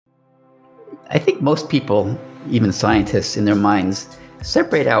I think most people, even scientists in their minds,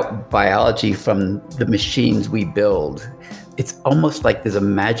 separate out biology from the machines we build. It's almost like there's a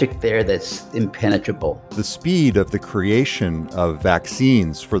magic there that's impenetrable. The speed of the creation of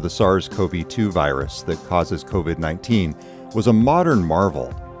vaccines for the SARS-CoV-2 virus that causes COVID-19 was a modern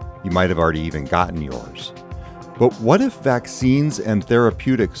marvel. You might have already even gotten yours. But what if vaccines and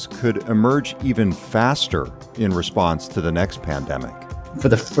therapeutics could emerge even faster in response to the next pandemic? For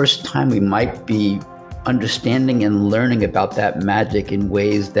the first time, we might be understanding and learning about that magic in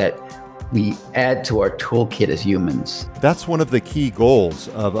ways that we add to our toolkit as humans. That's one of the key goals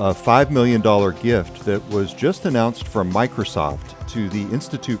of a $5 million gift that was just announced from Microsoft to the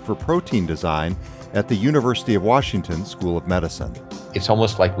Institute for Protein Design at the University of Washington School of Medicine. It's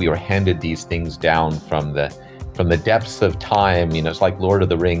almost like we were handed these things down from the depths of time. It's like Lord of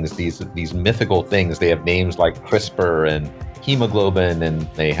the Rings, these mythical things. They have names like CRISPR and hemoglobin, and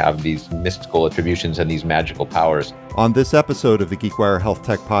they have these mystical attributions and these magical powers. On this episode of the GeekWire Health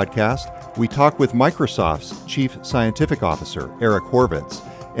Tech Podcast, we talk with Microsoft's Chief Scientific Officer, Eric Horvitz,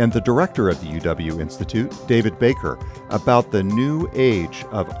 and the director of the UW Institute, David Baker, about the new age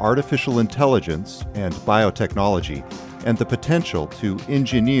of artificial intelligence and biotechnology and the potential to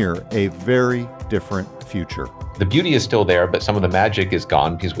engineer a very different future. The beauty is still there, but some of the magic is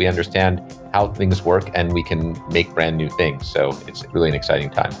gone because we understand how things work and we can make brand new things. So it's really an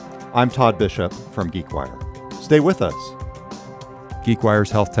exciting time. I'm Todd Bishop from GeekWire. Stay with us. GeekWire's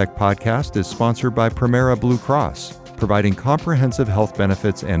Health Tech Podcast is sponsored by Premera Blue Cross, providing comprehensive health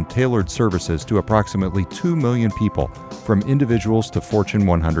benefits and tailored services to approximately 2 million people, from individuals to Fortune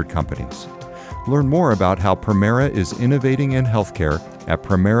 100 companies. Learn more about how Premera is innovating in healthcare at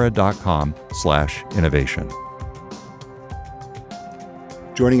premera.com/innovation.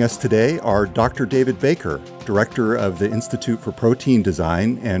 Joining us today are Dr. David Baker, Director of the Institute for Protein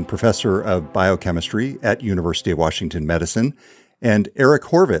Design and Professor of Biochemistry at University of Washington Medicine, and Eric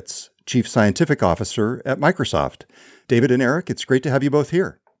Horvitz, Chief Scientific Officer at Microsoft. David and Eric, it's great to have you both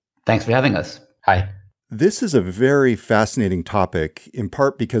here. Thanks for having us. Hi. This is a very fascinating topic, in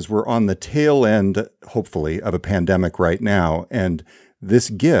part because we're on the tail end, hopefully, of a pandemic right now. And this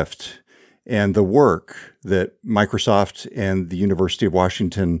gift and the work that Microsoft and the University of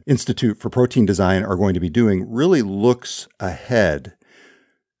Washington Institute for Protein Design are going to be doing really looks ahead.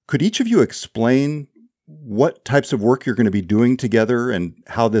 Could each of you explain what types of work you're going to be doing together and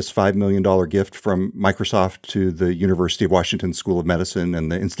how this $5 million gift from Microsoft to the University of Washington School of Medicine and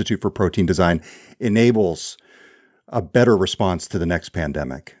the Institute for Protein Design enables a better response to the next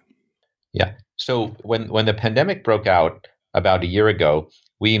pandemic? Yeah. So when the pandemic broke out about a year ago,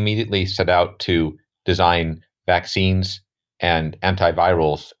 we immediately set out to design vaccines and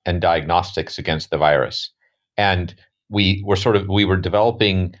antivirals and diagnostics against the virus. And we were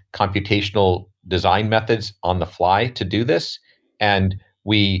developing computational design methods on the fly to do this, and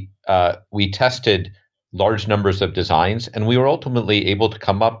we tested large numbers of designs, and we were ultimately able to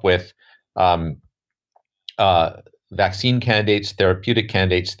come up with vaccine candidates, therapeutic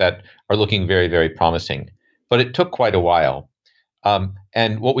candidates that are looking very, very promising. But it took quite a while.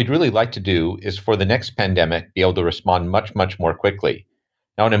 And what we'd really like to do is, for the next pandemic, be able to respond much, much more quickly.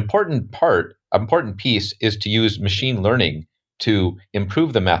 Now, an important piece is to use machine learning to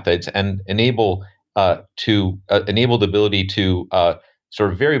improve the methods and enable the ability to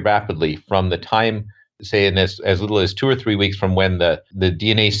sort of very rapidly, from the time, say, in as little as 2 or 3 weeks from when the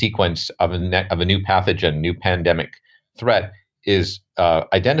DNA sequence of a new pathogen, new pandemic threat is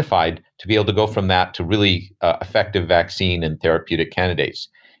identified, to be able to go from that to really effective vaccine and therapeutic candidates.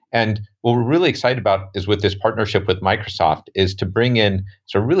 And what we're really excited about is, with this partnership with Microsoft, is to bring in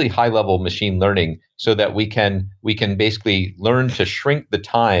sort of really high-level machine learning so that we can basically learn to shrink the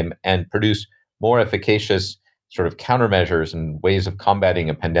time and produce more efficacious sort of countermeasures and ways of combating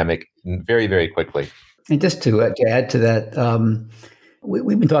a pandemic very, very quickly. And just to add to that,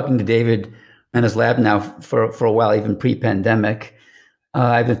 we've been talking to David and his lab now for a while, even pre-pandemic.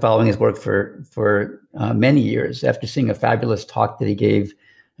 I've been following his work for many years after seeing a fabulous talk that he gave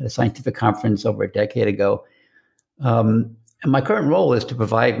at a scientific conference over a decade ago. And my current role is to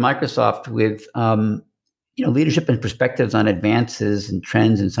provide Microsoft with leadership and perspectives on advances and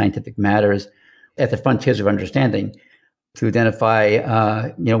trends in scientific matters at the frontiers of understanding, to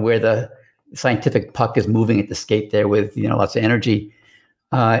identify where the scientific puck is moving at the skate there with lots of energy.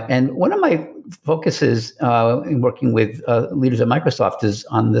 And one of my focuses in working with leaders at Microsoft is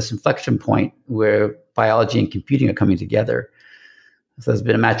on this inflection point where biology and computing are coming together. So there's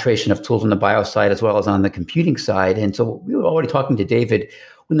been a maturation of tools on the bio side as well as on the computing side. And so we were already talking to David.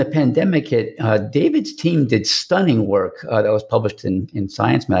 When the pandemic hit, David's team did stunning work that was published in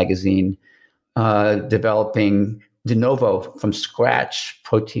Science magazine developing de novo from scratch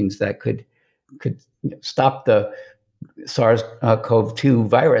proteins that could stop the SARS-CoV-2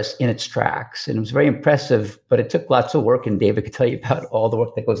 virus in its tracks. And it was very impressive, but it took lots of work, and David could tell you about all the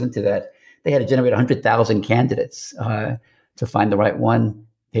work that goes into that. They had to generate 100,000 candidates to find the right one,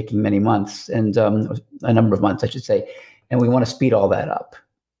 taking many months, and a number of months, I should say. And we want to speed all that up,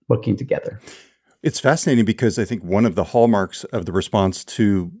 working together. It's fascinating because I think one of the hallmarks of the response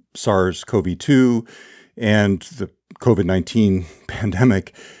to SARS-CoV-2 and the COVID-19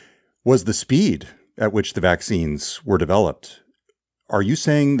 pandemic was the speed at which the vaccines were developed. Are you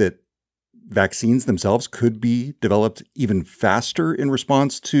saying that vaccines themselves could be developed even faster in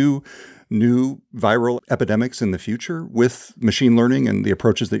response to new viral epidemics in the future with machine learning and the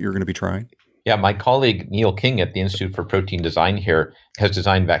approaches that you're going to be trying? Yeah, my colleague Neil King at the Institute for Protein Design here has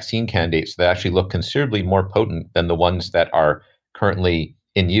designed vaccine candidates that actually look considerably more potent than the ones that are currently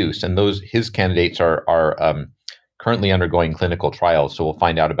in use. And his candidates are currently undergoing clinical trials. So we'll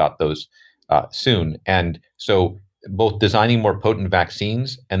find out about those soon. And so both designing more potent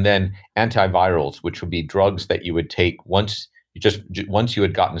vaccines and then antivirals, which would be drugs that you would take once you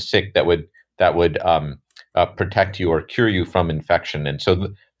had gotten sick that would protect you or cure you from infection. And so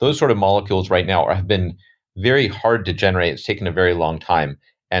those sort of molecules right now have been very hard to generate. It's taken a very long time.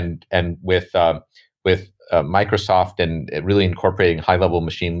 And with Microsoft and really incorporating high-level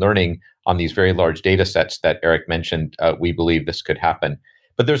machine learning on these very large data sets that Eric mentioned, we believe this could happen.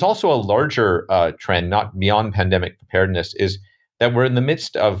 But there's also a larger trend, not beyond pandemic preparedness, is that we're in the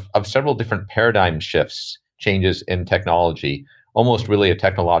midst of several different paradigm shifts, changes in technology, almost really a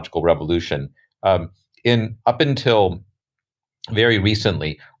technological revolution. Up until very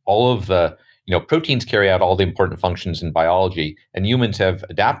recently, all of the proteins carry out all the important functions in biology, and humans have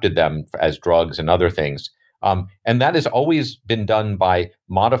adapted them as drugs and other things. And that has always been done by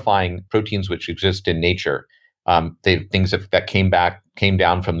modifying proteins which exist in nature. Things that came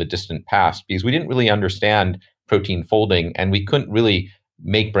down from the distant past, because we didn't really understand protein folding, and we couldn't really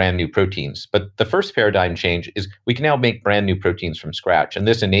make brand new proteins. But the first paradigm change is we can now make brand new proteins from scratch, and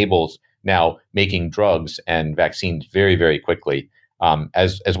this enables now making drugs and vaccines very, very quickly,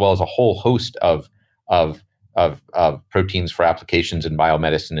 as well as a whole host of proteins for applications in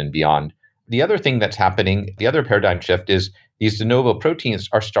biomedicine and beyond. The other thing that's happening, the other paradigm shift, is these de novo proteins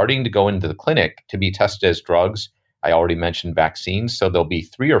are starting to go into the clinic to be tested as drugs. I already mentioned vaccines, so there'll be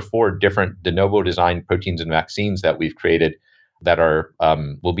 3 or 4 different de novo designed proteins and vaccines that we've created that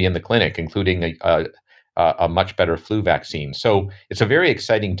will be in the clinic, including a much better flu vaccine. So it's a very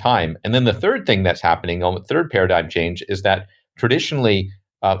exciting time. And then the third thing that's happening, the third paradigm change, is that traditionally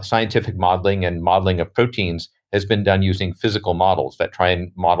scientific modeling and modeling of proteins has been done using physical models that try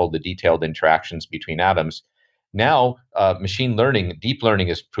and model the detailed interactions between atoms. Now, machine learning, deep learning,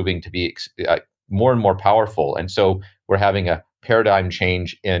 is proving to be more and more powerful. And so we're having a paradigm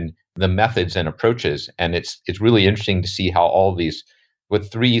change in the methods and approaches. And it's really interesting to see how all these,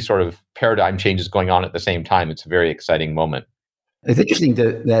 with 3 sort of paradigm changes going on at the same time, it's a very exciting moment. It's interesting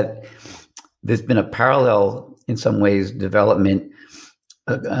that there's been a parallel, in some ways, development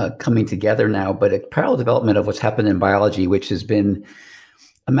coming together now, but a parallel development of what's happened in biology, which has been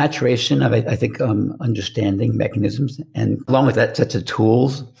a maturation of, I think, understanding mechanisms, and along with that, sets of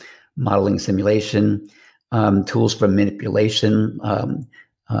tools, modeling, simulation, tools for manipulation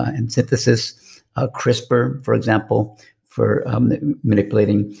and synthesis, CRISPR, for example, for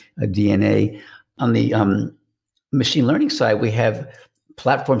manipulating DNA. On the machine learning side, we have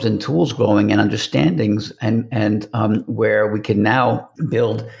platforms and tools growing and understandings, and where we can now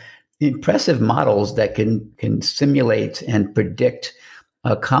build impressive models that can simulate and predict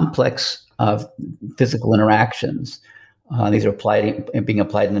complex physical interactions. These are being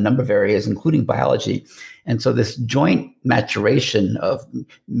applied in a number of areas, including biology. And so this joint maturation of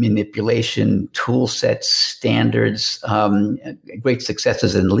manipulation, tool sets, standards, great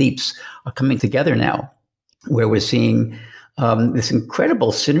successes and leaps are coming together now, where we're seeing this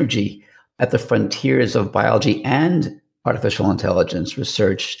incredible synergy at the frontiers of biology and artificial intelligence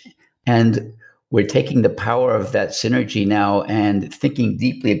research. And we're taking the power of that synergy now and thinking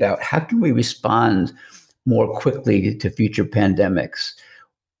deeply about how can we respond more quickly to future pandemics?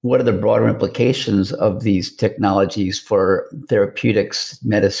 What are the broader implications of these technologies for therapeutics,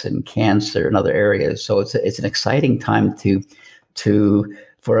 medicine, cancer, and other areas? So it's an exciting time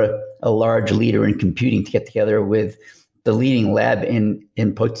for a large leader in computing to get together with the leading lab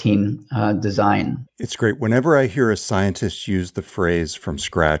in protein design. It's great. Whenever I hear a scientist use the phrase "from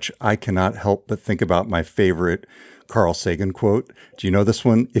scratch," I cannot help but think about my favorite Carl Sagan quote. Do you know this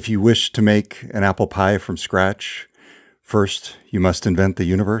one? If you wish to make an apple pie from scratch, first you must invent the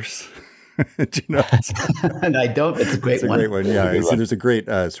universe. Do you know? And I don't. It's a great one. It's a great one. Yeah. So there's a great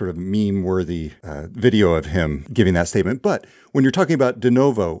sort of meme-worthy video of him giving that statement. But when you're talking about de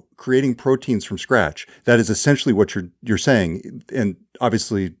novo, creating proteins from scratch, that is essentially what you're saying. And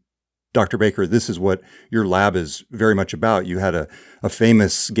obviously, Dr. Baker, this is what your lab is very much about. You had a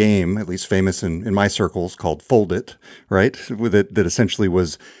famous game, at least famous in my circles, called Fold It, right? With it, that essentially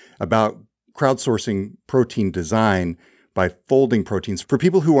was about crowdsourcing protein design by folding proteins. For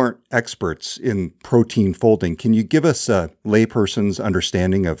people who aren't experts in protein folding, can you give us a layperson's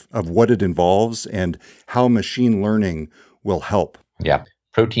understanding of what it involves and how machine learning will help? Yeah.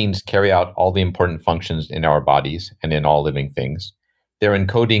 Proteins carry out all the important functions in our bodies and in all living things. They're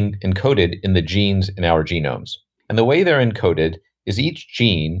encoded in the genes in our genomes. And the way they're encoded is each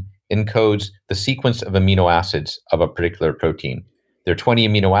gene encodes the sequence of amino acids of a particular protein. There are 20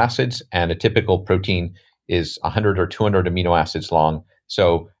 amino acids, and a typical protein is 100 or 200 amino acids long.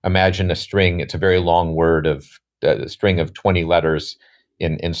 So imagine a string. It's a very long word of a string of 20 letters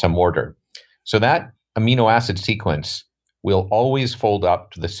in some order. So that amino acid sequence will always fold up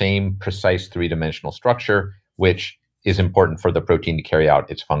to the same precise three-dimensional structure, which is important for the protein to carry out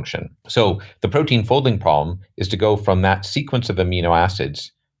its function. So the protein folding problem is to go from that sequence of amino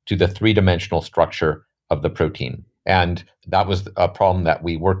acids to the three-dimensional structure of the protein. And that was a problem that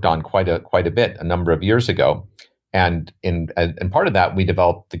we worked on quite a bit a number of years ago. And part of that, we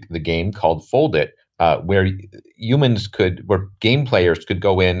developed the game called Fold It, where game players could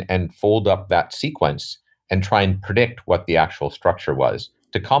go in and fold up that sequence and try and predict what the actual structure was,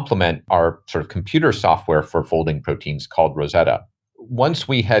 to complement our sort of computer software for folding proteins called Rosetta. Once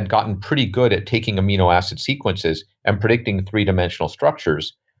we had gotten pretty good at taking amino acid sequences and predicting three-dimensional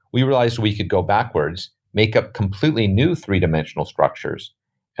structures, we realized we could go backwards, make up completely new three-dimensional structures,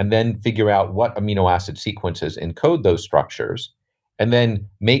 and then figure out what amino acid sequences encode those structures, and then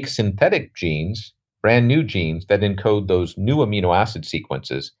make synthetic genes, brand new genes that encode those new amino acid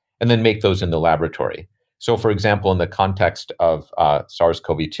sequences, and then make those in the laboratory. So, for example, in the context of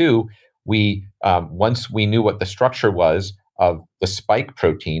SARS-CoV-2, once we knew what the structure was of the spike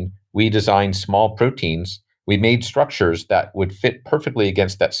protein, we designed small proteins. We made structures that would fit perfectly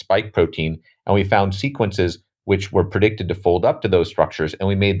against that spike protein, and we found sequences which were predicted to fold up to those structures, and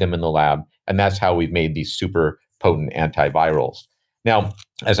we made them in the lab. And that's how we've made these super potent antivirals. Now,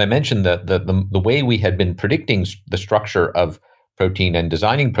 as I mentioned, the way we had been predicting the structure of protein and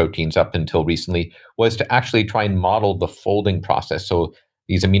designing proteins up until recently was to actually try and model the folding process. So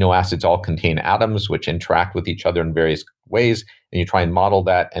these amino acids all contain atoms which interact with each other in various ways, and you try and model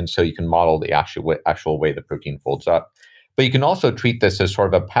that, and so you can model the actual way the protein folds up. But you can also treat this as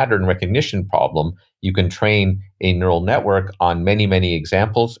sort of a pattern recognition problem. You can train a neural network on many, many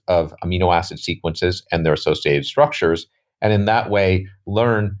examples of amino acid sequences and their associated structures, and in that way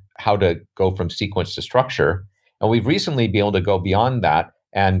learn how to go from sequence to structure. And we've recently been able to go beyond that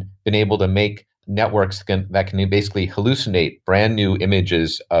and been able to make networks that can basically hallucinate brand new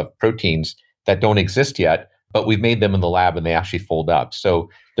images of proteins that don't exist yet, but we've made them in the lab and they actually fold up. So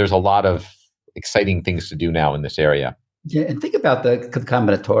there's a lot of exciting things to do now in this area. Yeah, and think about the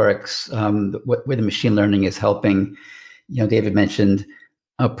combinatorics, where the machine learning is helping. David mentioned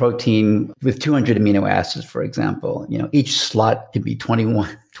a protein with 200 amino acids, for example. Each slot could be 21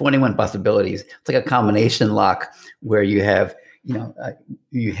 possibilities. It's like a combination lock where you have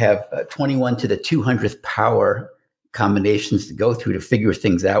 21 to the 200th power combinations to go through to figure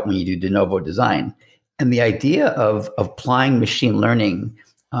things out when you do de novo design. And the idea of applying machine learning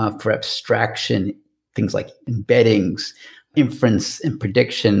for abstraction, things like embeddings, inference, and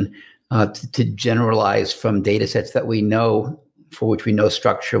prediction to generalize from data sets that we know, for which we know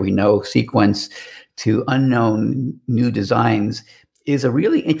structure, we know sequence, to unknown new designs, is a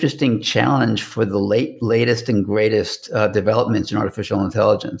really interesting challenge for the latest and greatest developments in artificial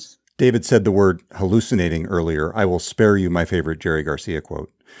intelligence. David said the word hallucinating earlier. I will spare you my favorite Jerry Garcia quote.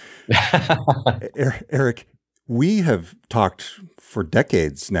 Eric, we have talked for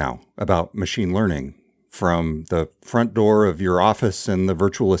decades now about machine learning, from the front door of your office and the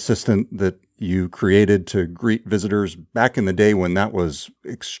virtual assistant that you created to greet visitors back in the day when that was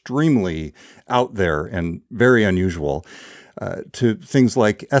extremely out there and very unusual, to things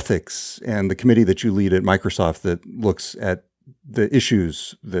like ethics and the committee that you lead at Microsoft that looks at the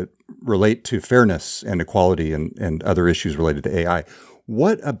issues that relate to fairness and equality and other issues related to AI.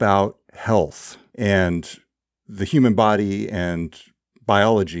 What about health and the human body and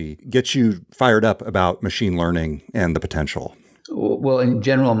biology gets you fired up about machine learning and the potential? Well, in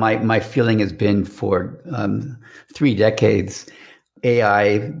general, my feeling has been for 3 decades,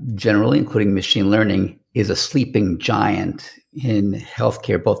 AI generally, including machine learning, is a sleeping giant in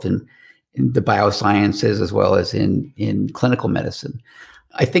healthcare, both in the biosciences as well as in clinical medicine.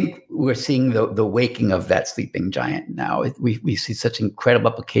 I think we're seeing the waking of that sleeping giant now. We see such incredible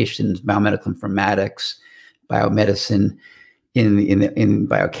applications, biomedical informatics, biomedicine, in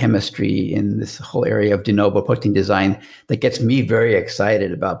biochemistry, in this whole area of de novo protein design that gets me very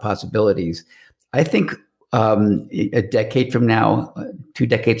excited about possibilities. I think a decade from now, 2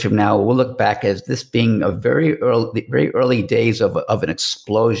 decades from now, we'll look back as this being a very early days of an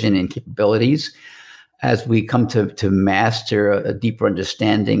explosion in capabilities as we come to master a deeper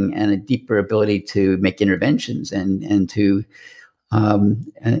understanding and a deeper ability to make interventions and to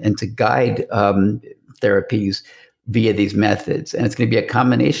guide therapies via these methods. And it's going to be a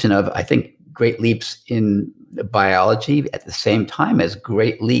combination of, I think, great leaps in biology at the same time as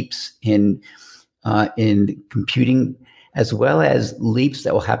great leaps in computing, as well as leaps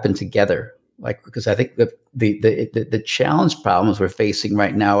that will happen together. Because I think the challenge problems we're facing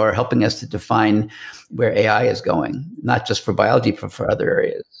right now are helping us to define where AI is going, not just for biology, but for other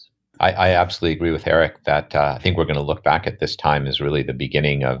areas. I absolutely agree with Eric that I think we're going to look back at this time as really the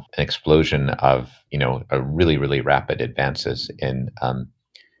beginning of an explosion of, a really, really rapid advances in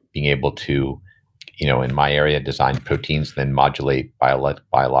being able to, in my area, design proteins, then modulate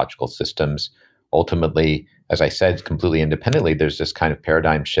biological systems. Ultimately, as I said, completely independently, there's this kind of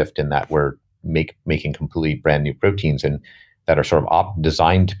paradigm shift in that we're making completely brand new proteins and that are sort of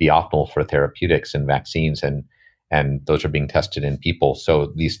designed to be optimal for therapeutics and vaccines, and those are being tested in people.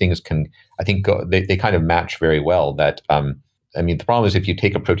 So these things can, I think, they kind of match very well. That the problem is if you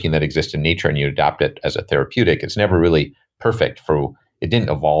take a protein that exists in nature and you adapt it as a therapeutic, it's never really perfect it didn't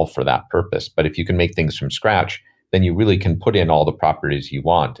evolve for that purpose. But if you can make things from scratch, then you really can put in all the properties you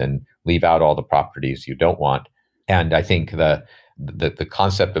want and leave out all the properties you don't want. And I think the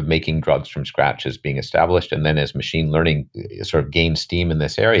concept of making drugs from scratch is being established. And then as machine learning sort of gains steam in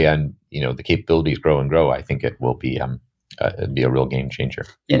this area and, the capabilities grow and grow, I think it will be a real game changer.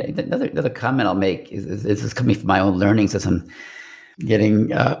 Yeah, another comment I'll make is this is coming from my own learnings as I'm getting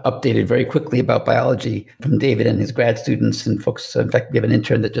updated very quickly about biology from David and his grad students and folks. In fact, we have an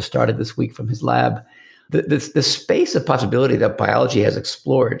intern that just started this week from his lab. The space of possibility that biology has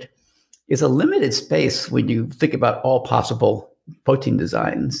explored is a limited space when you think about all possible protein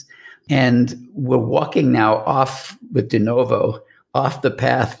designs. And we're walking now off with de novo, off the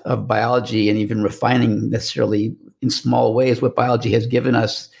path of biology and even refining necessarily in small ways what biology has given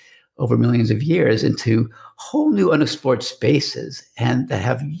us over millions of years into whole new unexplored spaces and that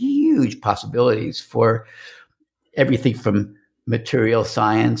have huge possibilities for everything from material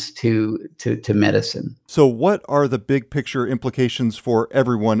science to medicine. So what are the big picture implications for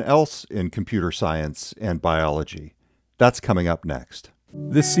everyone else in computer science and biology? That's coming up next.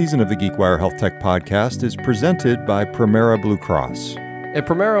 This season of the GeekWire Health Tech Podcast is presented by Premera Blue Cross. At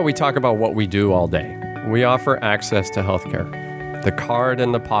Premera, we talk about what we do all day. We offer access to healthcare. The card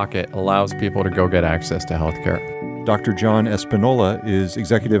in the pocket allows people to go get access to healthcare. Dr. John Espinola is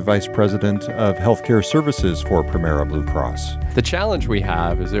Executive Vice President of Healthcare Services for Premera Blue Cross. The challenge we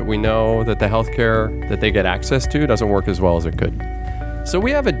have is that we know that the healthcare that they get access to doesn't work as well as it could. So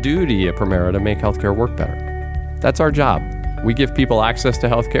we have a duty at Premera to make healthcare work better. That's our job. We give people access to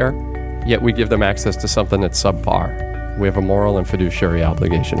healthcare, yet we give them access to something that's subpar. We have a moral and fiduciary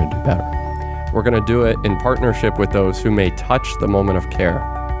obligation to do better. We're going to do it in partnership with those who may touch the moment of care.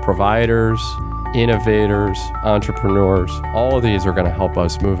 Providers, innovators, entrepreneurs, all of these are going to help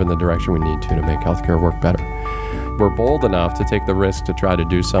us move in the direction we need to make healthcare work better. We're bold enough to take the risk to try to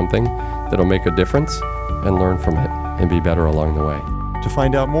do something that'll make a difference and learn from it and be better along the way. To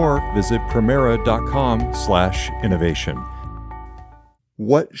find out more, visit premera.com/innovation.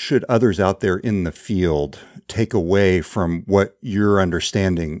 What should others out there in the field take away from what your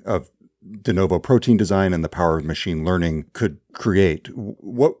understanding of de novo protein design and the power of machine learning could create?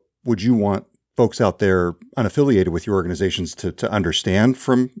 What would you want folks out there unaffiliated with your organizations to understand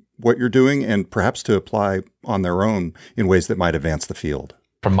from what you're doing and perhaps to apply on their own in ways that might advance the field?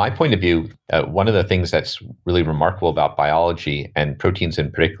 From my point of view, one of the things that's really remarkable about biology and proteins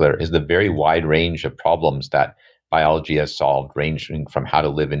in particular is the very wide range of problems that biology has solved, ranging from how to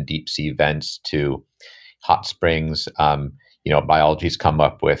live in deep sea vents to hot springs. Biology's come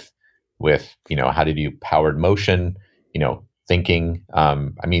up with how to do powered motion, thinking.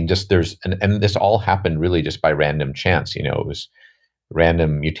 And this all happened really just by random chance. It was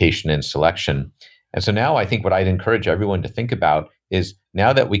random mutation and selection. And so now I think what I'd encourage everyone to think about is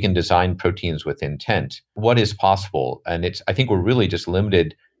now that we can design proteins with intent, what is possible? And I think we're really just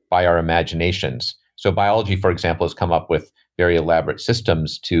limited by our imaginations. So biology, for example, has come up with very elaborate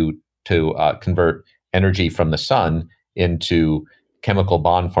systems to convert energy from the sun into chemical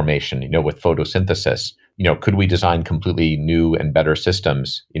bond formation, with photosynthesis. Could we design completely new and better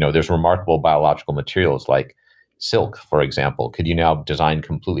systems? There's remarkable biological materials like silk, for example. Could you now design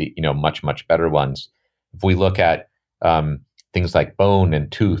completely, much, much better ones? If we look at things like bone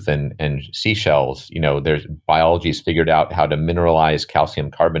and tooth and seashells, there's biology's figured out how to mineralize calcium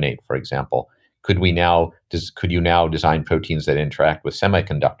carbonate, for example. Could you now design proteins that interact with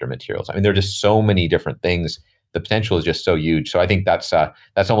semiconductor materials? I mean, there are just so many different things. The potential is just so huge. So I think that's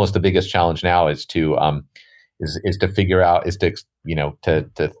almost the biggest challenge now is to figure out,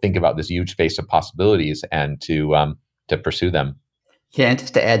 to think about this huge space of possibilities and to pursue them. Yeah, and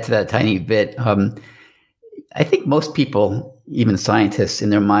just to add to that tiny bit, I think most people, even scientists in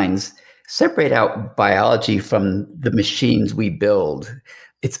their minds, separate out biology from the machines we build.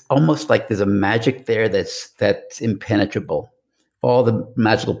 It's almost like there's a magic there that's impenetrable. All the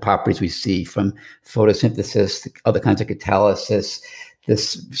magical properties we see, from photosynthesis to other kinds of catalysis,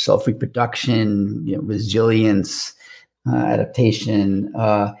 this self-reproduction, resilience, adaptation.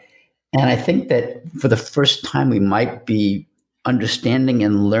 And I think that for the first time, we might be understanding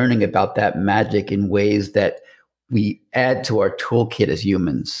and learning about that magic in ways that we add to our toolkit as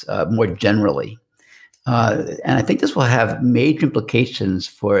humans more generally. And I think this will have major implications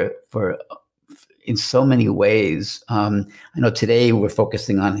for in so many ways. I know today we're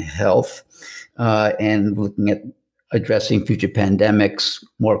focusing on health and looking at addressing future pandemics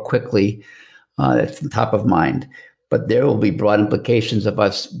more quickly. That's the top of mind. But there will be broad implications of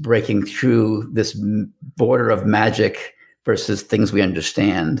us breaking through this border of magic versus things we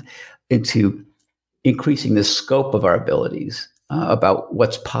understand into increasing the scope of our abilities about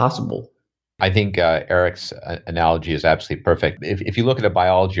what's possible. I think Eric's analogy is absolutely perfect. If you look at a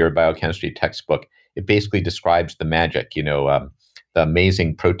biology or biochemistry textbook, it basically describes the magic, the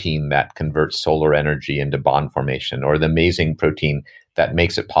amazing protein that converts solar energy into bond formation, or the amazing protein that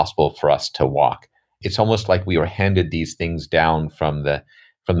makes it possible for us to walk. It's almost like we were handed these things down from the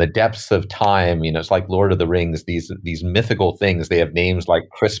depths of time. It's like Lord of the Rings, these mythical things. They have names like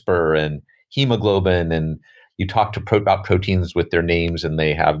CRISPR and hemoglobin, and you talk about proteins with their names, and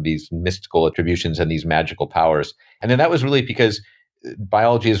they have these mystical attributions and these magical powers. And then that was really because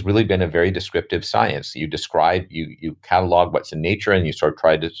biology has really been a very descriptive science. You describe, you catalog what's in nature, and you sort of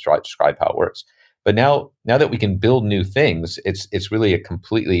try to describe how it works. But now that we can build new things, it's really a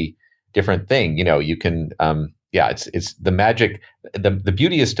completely different thing. You can, it's the magic. The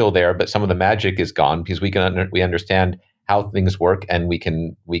beauty is still there, but some of the magic is gone because we understand how things work, and we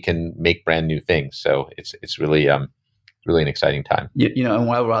can make brand new things. So it's really really an exciting time. And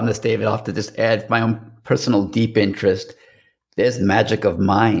while we're on this, David, I'll have to just add my own personal deep interest. There's the magic of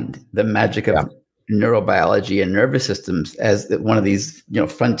mind, the magic of neurobiology and nervous systems as one of these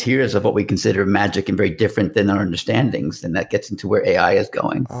frontiers of what we consider magic and very different than our understandings. And that gets into where AI is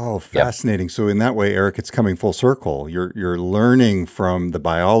going. Oh, fascinating. So in that way, Eric, it's coming full circle. You're learning from the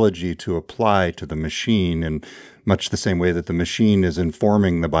biology to apply to the machine, in much the same way that the machine is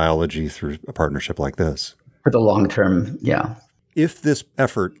informing the biology through a partnership like this. For the long term, yeah. If this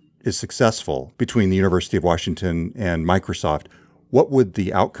effort is successful between the University of Washington and Microsoft, what would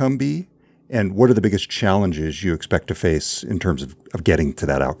the outcome be? And what are the biggest challenges you expect to face in terms of getting to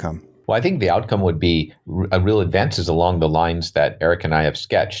that outcome? Well, I think the outcome would be real advances along the lines that Eric and I have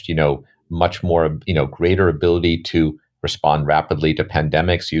sketched, much more, greater ability to respond rapidly to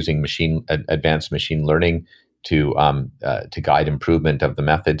pandemics using advanced machine learning to guide improvement of the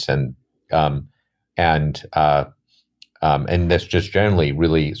methods, and that's just generally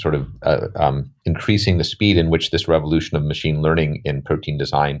really sort of increasing the speed in which this revolution of machine learning in protein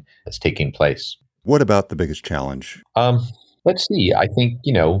design is taking place. What about the biggest challenge? Let's see. I think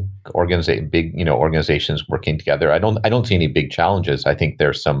organizations working together. I don't see any big challenges. I think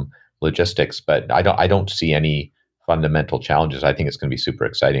there's some logistics, but I don't see any fundamental challenges. I think it's going to be super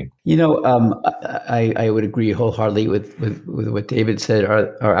exciting. I would agree wholeheartedly with what David said.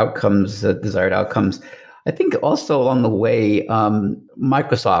 Our outcomes, desired outcomes. I think also along the way,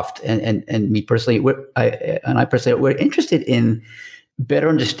 Microsoft and me personally, we're interested in better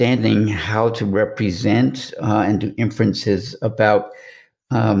understanding how to represent and do inferences about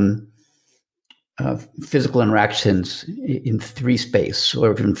physical interactions in 3 space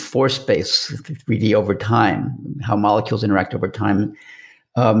or even 4 space, 3D over time, how molecules interact over time,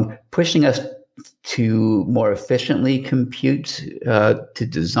 pushing us to more efficiently compute, to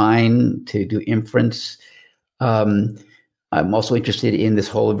design, to do inference. I'm also interested in this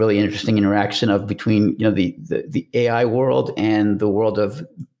whole really interesting interaction between the AI world and the world of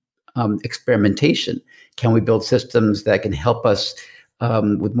experimentation. Can we build systems that can help us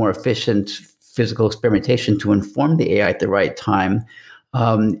with more efficient physical experimentation to inform the AI at the right time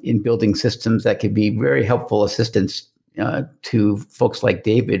in building systems that could be very helpful assistance to folks like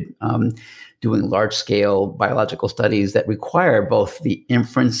David doing large-scale biological studies that require both the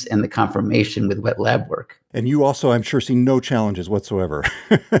inference and the confirmation with wet lab work. And you also, I'm sure, see no challenges whatsoever.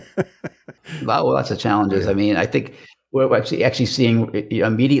 Lots of challenges. Yeah. I mean, I think we're actually seeing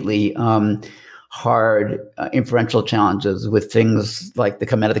immediately hard inferential challenges with things like that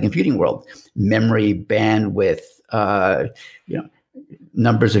come out of the computing world: memory, bandwidth,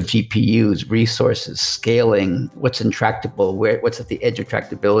 numbers of GPUs, resources, scaling, what's intractable, what's at the edge of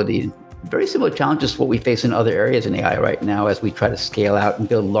tractability. Very similar challenges to what we face in other areas in AI right now as we try to scale out and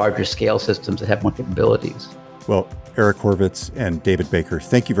build larger scale systems that have more capabilities. Well, Eric Horvitz and David Baker,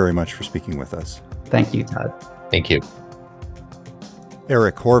 thank you very much for speaking with us. Thank you, Todd. Thank you.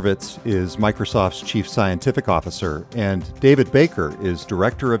 Eric Horvitz is Microsoft's Chief Scientific Officer, and David Baker is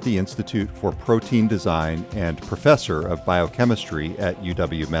Director of the Institute for Protein Design and Professor of Biochemistry at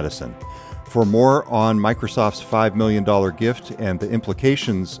UW-Medicine. For more on Microsoft's $5 million gift and the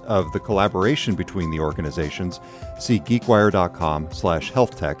implications of the collaboration between the organizations, see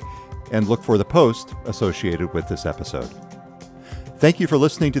geekwire.com/healthtech and look for the post associated with this episode. Thank you for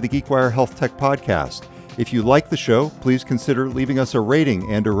listening to the GeekWire Health Tech Podcast. If you like the show, please consider leaving us a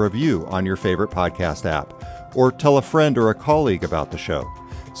rating and a review on your favorite podcast app, or tell a friend or a colleague about the show.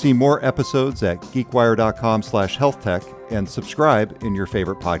 See more episodes at geekwire.com/healthtech and subscribe in your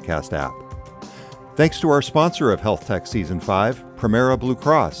favorite podcast app. Thanks to our sponsor of Health Tech Season 5, Premera Blue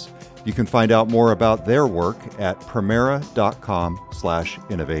Cross. You can find out more about their work at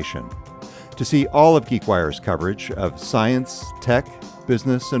premera.com/innovation. To see all of GeekWire's coverage of science, tech,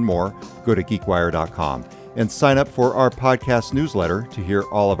 business, and more, go to geekwire.com and sign up for our podcast newsletter to hear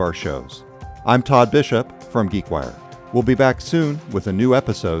all of our shows. I'm Todd Bishop from GeekWire. We'll be back soon with a new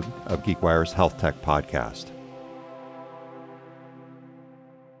episode of GeekWire's Health Tech Podcast.